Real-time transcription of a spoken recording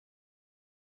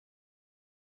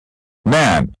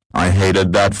Man, I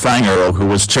hated that fangirl who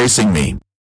was chasing me.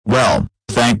 Well,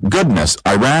 thank goodness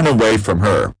I ran away from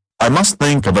her. I must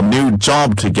think of a new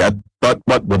job to get, but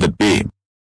what would it be?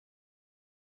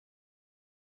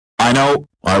 I know,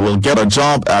 I will get a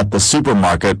job at the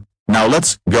supermarket. Now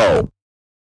let's go.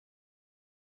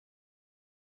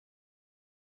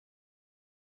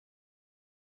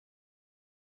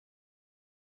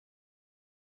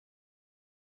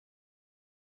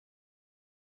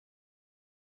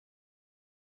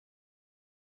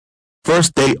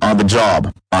 First day on the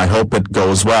job, I hope it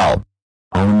goes well.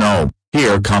 Oh no,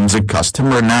 here comes a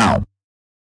customer now.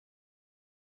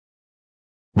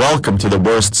 Welcome to the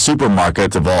worst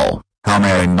supermarket of all. How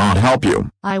may I not help you?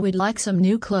 I would like some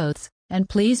new clothes, and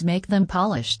please make them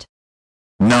polished.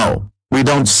 No, we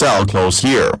don't sell clothes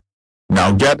here.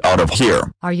 Now get out of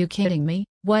here. Are you kidding me?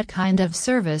 What kind of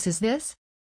service is this?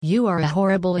 You are a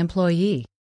horrible employee.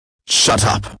 Shut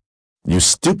up. You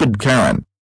stupid Karen.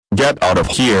 Get out of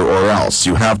here or else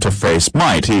you have to face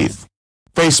my teeth.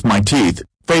 Face my teeth,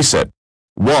 face it.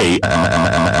 Why?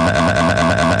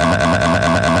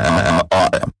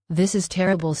 This is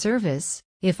terrible service.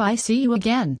 If I see you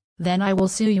again, then I will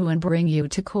sue you and bring you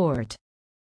to court.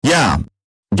 Yeah.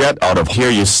 Get out of here,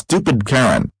 you stupid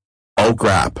Karen. Oh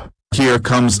crap, here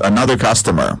comes another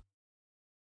customer.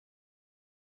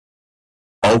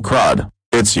 Oh crud,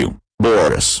 it's you,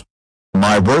 Boris.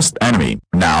 My worst enemy.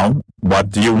 Now,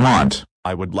 what do you want?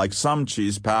 I would like some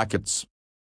cheese packets.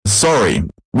 Sorry,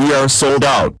 we are sold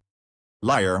out.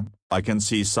 Liar, I can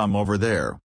see some over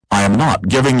there. I am not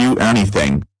giving you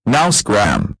anything. Now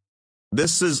scram.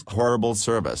 This is horrible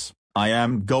service. I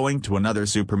am going to another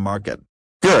supermarket.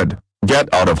 Good.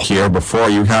 Get out of here before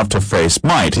you have to face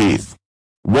my teeth.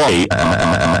 Why?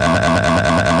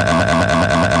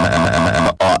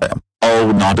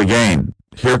 Oh, not again.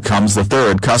 Here comes the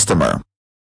third customer.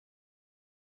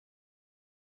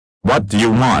 What do you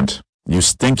want, you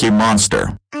stinky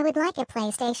monster? I would like a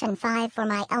PlayStation 5 for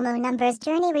my Elmo Numbers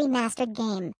Journey remastered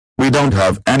game. We don't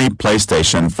have any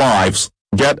PlayStation 5s.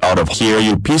 Get out of here,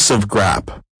 you piece of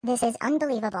crap. This is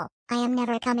unbelievable. I am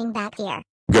never coming back here.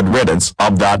 Good riddance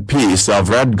of that piece of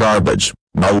red garbage.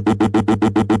 No.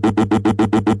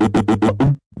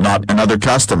 Not another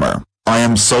customer. I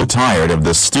am so tired of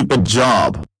this stupid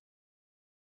job.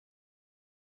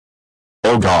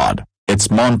 Oh God, it's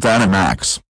Montana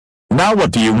Max. Now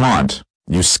what do you want,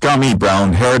 you scummy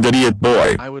brown-haired idiot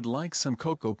boy? I would like some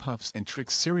Cocoa Puffs and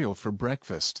Trix cereal for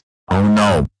breakfast. Oh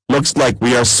no, looks like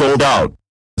we are sold out.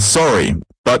 Sorry,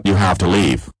 but you have to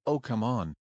leave. Oh come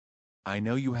on. I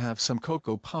know you have some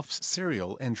Cocoa Puffs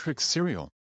cereal and Trix cereal.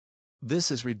 This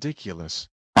is ridiculous.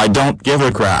 I don't give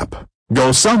a crap.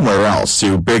 Go somewhere else,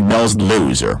 you big-nosed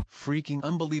loser. Freaking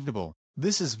unbelievable.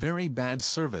 This is very bad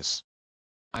service.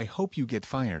 I hope you get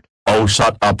fired. Oh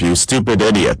shut up, you stupid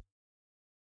idiot.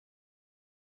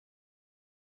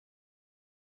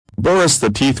 Boris the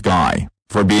Teeth Guy,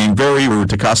 for being very rude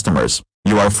to customers,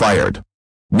 you are fired.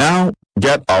 Now,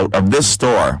 get out of this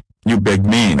store, you big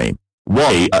meanie.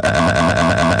 Why?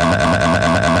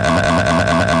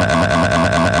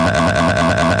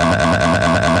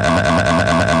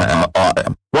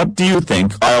 What do you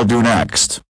think I'll do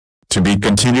next? To be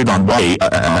continued on Why?